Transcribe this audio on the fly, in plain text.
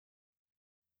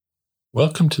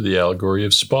Welcome to the Allegory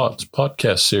of Spots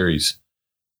podcast series.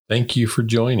 Thank you for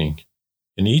joining.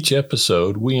 In each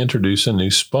episode, we introduce a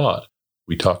new spot.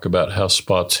 We talk about how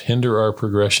spots hinder our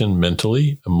progression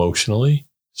mentally, emotionally,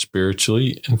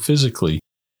 spiritually, and physically,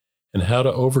 and how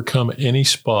to overcome any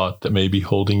spot that may be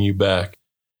holding you back.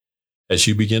 As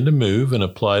you begin to move and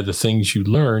apply the things you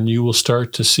learn, you will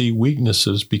start to see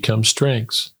weaknesses become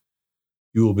strengths.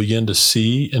 You will begin to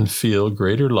see and feel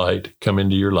greater light come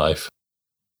into your life.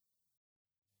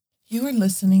 You are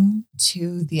listening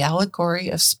to the Allegory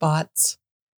of Spots,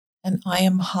 and I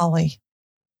am Holly.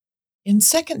 In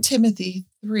 2 Timothy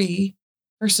 3,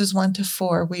 verses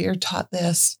 1-4, we are taught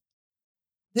this.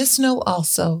 This know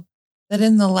also, that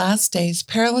in the last days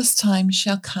perilous times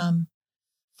shall come.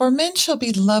 For men shall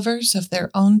be lovers of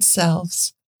their own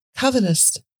selves,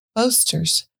 covetous,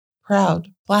 boasters,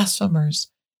 proud, blasphemers,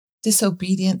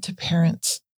 disobedient to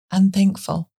parents,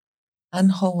 unthankful,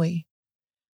 unholy,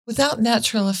 without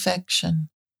natural affection,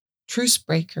 truce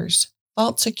breakers,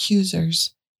 false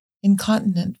accusers,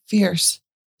 incontinent, fierce,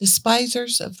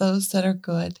 despisers of those that are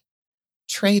good,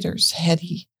 traitors,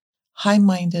 heady,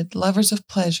 high-minded, lovers of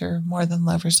pleasure more than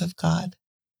lovers of God.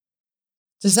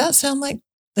 Does that sound like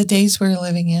the days we're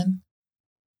living in?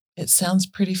 It sounds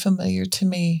pretty familiar to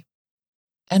me.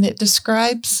 And it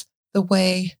describes the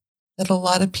way that a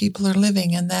lot of people are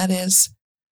living, and that is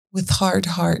with hard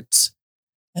hearts.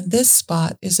 And this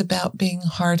spot is about being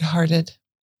hard-hearted.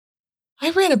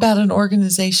 I read about an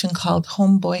organization called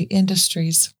Homeboy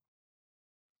Industries.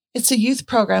 It's a youth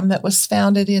program that was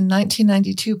founded in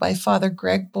 1992 by Father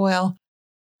Greg Boyle,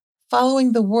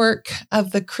 following the work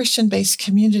of the Christian-based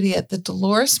community at the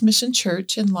Dolores Mission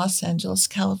Church in Los Angeles,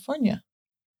 California.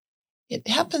 It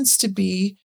happens to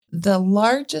be the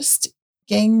largest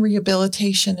gang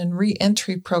rehabilitation and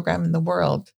re-entry program in the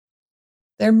world.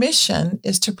 Their mission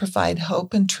is to provide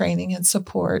hope and training and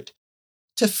support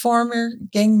to former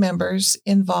gang members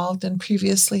involved and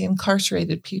previously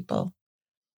incarcerated people.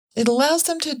 It allows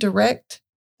them to direct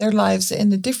their lives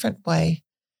in a different way,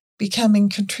 becoming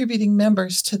contributing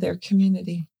members to their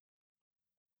community.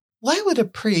 Why would a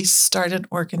priest start an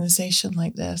organization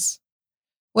like this?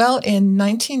 Well, in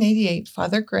 1988,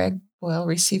 Father Greg Boyle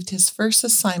received his first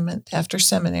assignment after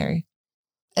seminary,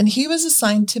 and he was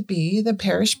assigned to be the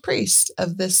parish priest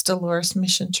of this Dolores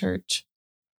Mission Church.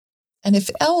 And if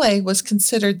LA was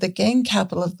considered the gang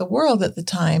capital of the world at the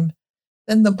time,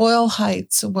 then the Boyle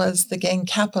Heights was the gang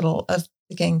capital of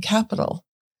the gang capital.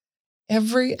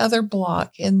 Every other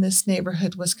block in this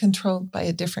neighborhood was controlled by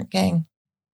a different gang.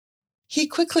 He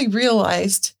quickly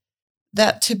realized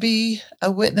that to be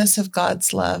a witness of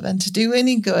God's love and to do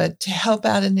any good, to help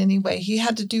out in any way, he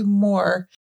had to do more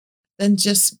than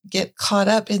just get caught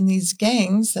up in these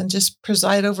gangs and just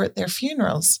preside over at their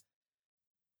funerals.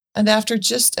 And after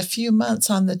just a few months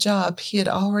on the job, he had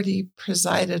already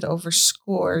presided over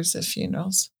scores of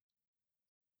funerals.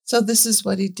 So this is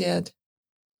what he did.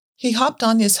 He hopped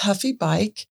on his Huffy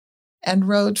bike and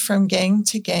rode from gang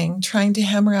to gang, trying to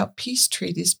hammer out peace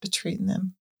treaties between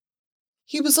them.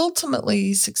 He was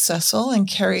ultimately successful and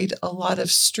carried a lot of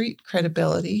street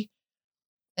credibility.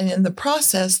 And in the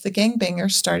process, the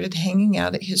gangbangers started hanging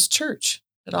out at his church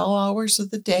at all hours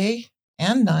of the day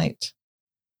and night.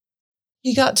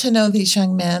 He got to know these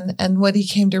young men, and what he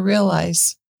came to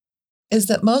realize is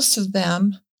that most of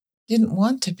them didn't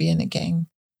want to be in a gang.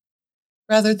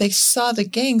 Rather, they saw the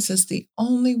gangs as the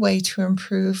only way to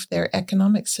improve their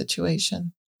economic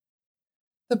situation.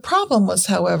 The problem was,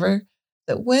 however,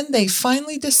 that when they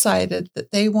finally decided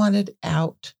that they wanted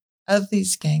out of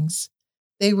these gangs,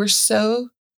 they were so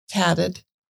tatted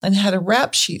and had a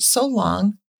rap sheet so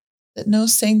long that no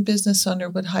sane business owner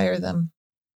would hire them.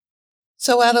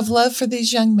 So out of love for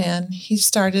these young men, he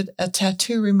started a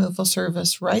tattoo removal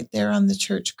service right there on the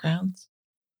church grounds.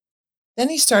 Then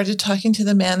he started talking to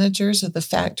the managers of the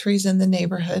factories in the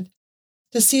neighborhood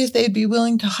to see if they'd be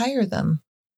willing to hire them.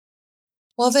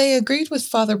 While they agreed with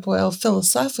Father Boyle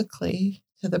philosophically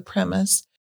to the premise,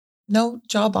 no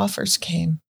job offers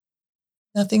came.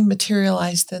 Nothing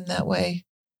materialized in that way.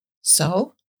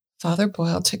 So, Father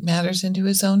Boyle took matters into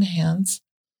his own hands,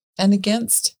 and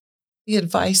against the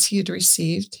advice he had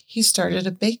received, he started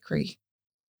a bakery,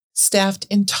 staffed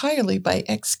entirely by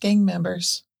ex-gang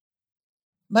members.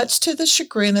 Much to the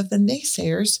chagrin of the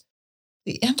naysayers,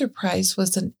 the enterprise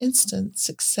was an instant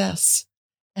success,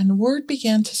 and word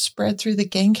began to spread through the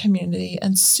gang community,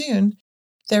 and soon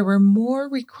there were more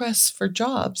requests for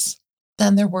jobs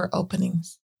than there were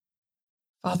openings.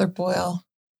 Father Boyle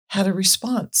had a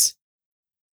response.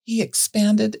 He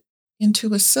expanded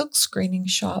into a silk screening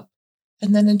shop,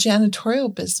 and then a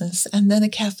janitorial business, and then a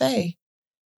cafe.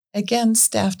 again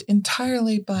staffed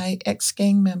entirely by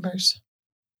ex-gang members.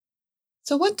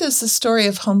 So what does the story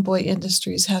of Homeboy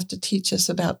Industries have to teach us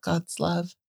about God's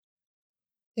love?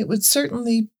 It would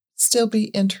certainly still be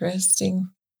interesting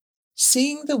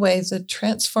seeing the way the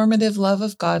transformative love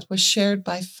of God was shared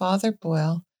by Father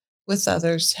Boyle with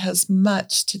others has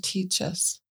much to teach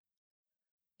us.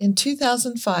 In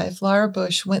 2005, Laura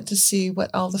Bush went to see what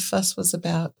all the fuss was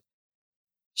about.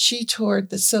 She toured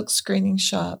the silk screening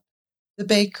shop, the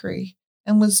bakery,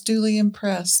 and was duly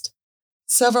impressed.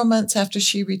 Several months after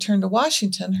she returned to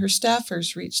Washington, her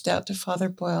staffers reached out to Father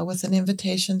Boyle with an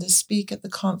invitation to speak at the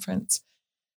conference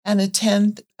and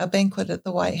attend a banquet at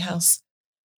the White House.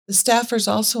 The staffers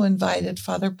also invited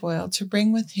Father Boyle to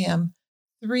bring with him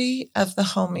 3 of the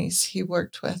homies he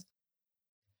worked with.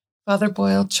 Father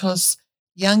Boyle chose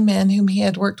young men whom he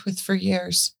had worked with for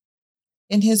years.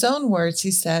 In his own words,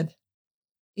 he said,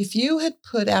 "If you had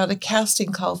put out a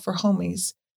casting call for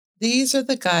homies, these are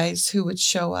the guys who would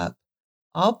show up.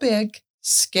 All big,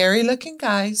 scary-looking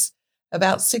guys,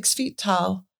 about 6 feet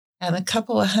tall, and a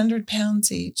couple of 100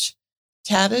 pounds each.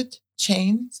 Tatted,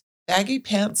 chains, baggy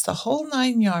pants, the whole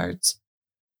 9 yards.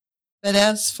 But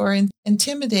as for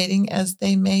intimidating as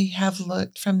they may have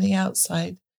looked from the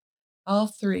outside, all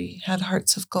 3 had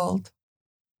hearts of gold."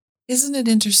 Isn't it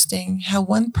interesting how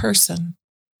one person,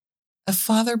 a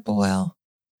Father Boyle,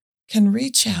 can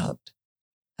reach out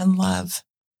and love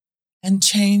and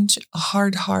change a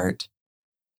hard heart,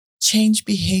 change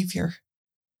behavior,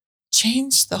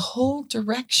 change the whole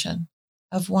direction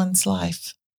of one's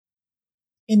life?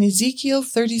 In Ezekiel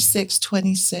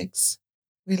 36:26,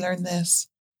 we learn this: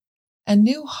 "A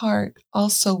new heart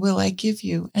also will I give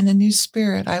you, and a new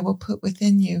spirit I will put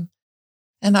within you.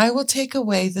 And I will take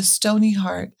away the stony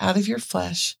heart out of your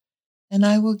flesh, and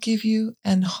I will give you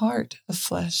an heart of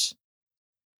flesh."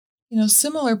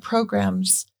 Similar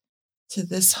programs to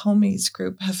this homies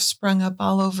group have sprung up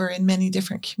all over in many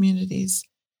different communities.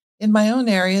 In my own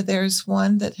area, there's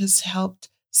one that has helped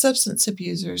substance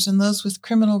abusers and those with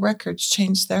criminal records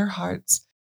change their hearts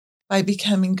by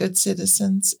becoming good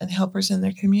citizens and helpers in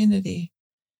their community.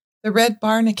 The Red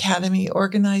Barn Academy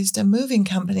organized a moving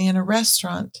company and a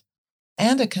restaurant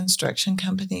and a construction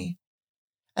company.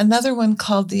 Another one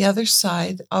called The Other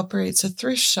Side operates a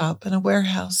thrift shop and a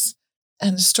warehouse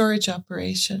and a storage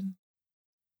operation.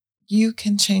 You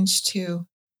can change too.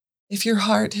 If your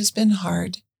heart has been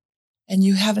hard and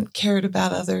you haven't cared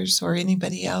about others or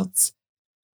anybody else,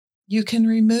 you can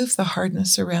remove the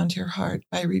hardness around your heart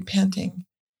by repenting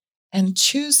and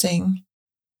choosing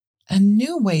a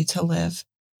new way to live,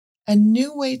 a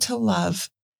new way to love,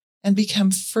 and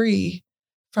become free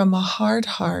from a hard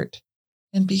heart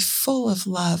and be full of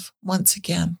love once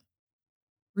again.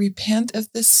 Repent of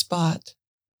this spot,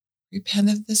 repent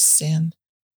of this sin,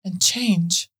 and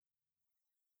change.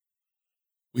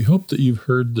 We hope that you've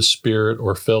heard the Spirit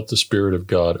or felt the Spirit of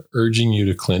God urging you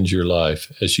to cleanse your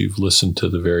life as you've listened to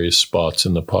the various spots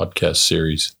in the podcast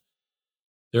series.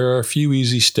 There are a few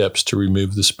easy steps to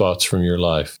remove the spots from your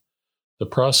life. The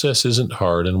process isn't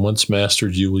hard, and once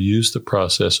mastered, you will use the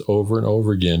process over and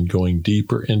over again, going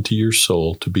deeper into your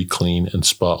soul to be clean and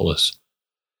spotless.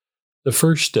 The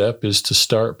first step is to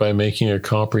start by making a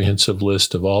comprehensive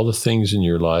list of all the things in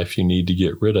your life you need to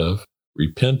get rid of,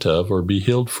 repent of, or be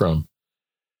healed from.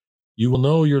 You will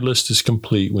know your list is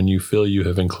complete when you feel you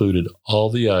have included all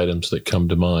the items that come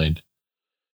to mind.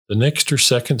 The next or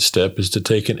second step is to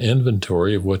take an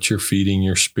inventory of what you're feeding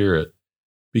your spirit,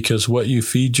 because what you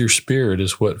feed your spirit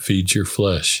is what feeds your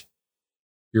flesh.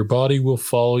 Your body will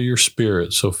follow your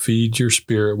spirit, so feed your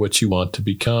spirit what you want to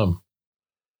become.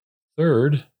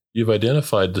 Third, you've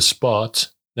identified the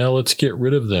spots. Now let's get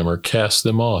rid of them or cast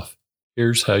them off.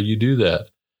 Here's how you do that.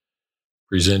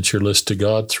 Present your list to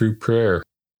God through prayer.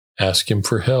 Ask Him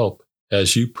for help.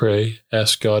 As you pray,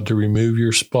 ask God to remove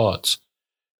your spots,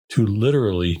 to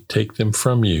literally take them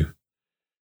from you.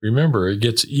 Remember, it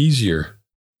gets easier.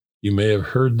 You may have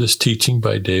heard this teaching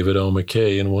by David O.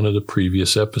 McKay in one of the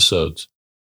previous episodes.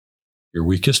 Your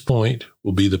weakest point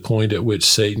will be the point at which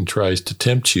Satan tries to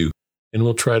tempt you and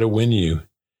will try to win you.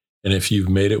 And if you've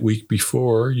made it weak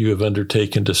before you have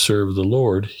undertaken to serve the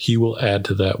Lord, He will add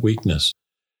to that weakness.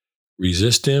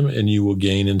 Resist him and you will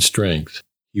gain in strength.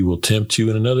 He will tempt you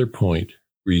at another point.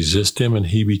 Resist him and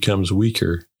he becomes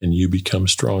weaker and you become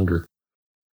stronger.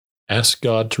 Ask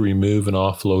God to remove and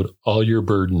offload all your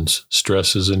burdens,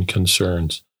 stresses, and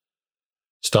concerns.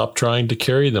 Stop trying to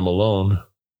carry them alone.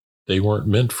 They weren't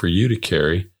meant for you to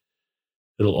carry.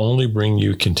 It'll only bring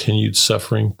you continued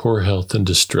suffering, poor health, and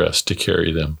distress to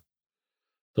carry them.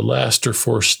 The last or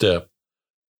fourth step.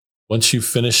 Once you've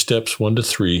finished steps 1 to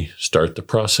 3, start the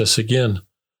process again.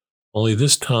 Only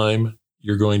this time,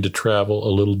 you're going to travel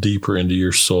a little deeper into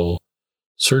your soul,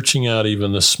 searching out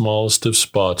even the smallest of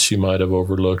spots you might have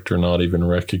overlooked or not even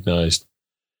recognized.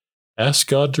 Ask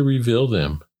God to reveal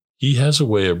them. He has a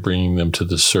way of bringing them to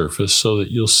the surface so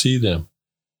that you'll see them.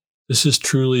 This is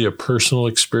truly a personal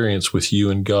experience with you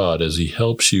and God as He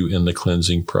helps you in the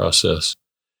cleansing process.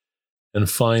 And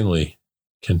finally,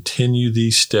 continue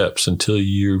these steps until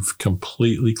you've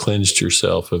completely cleansed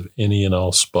yourself of any and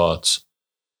all spots.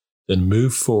 Then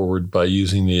move forward by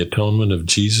using the atonement of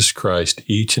Jesus Christ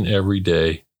each and every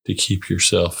day to keep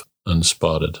yourself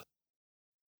unspotted.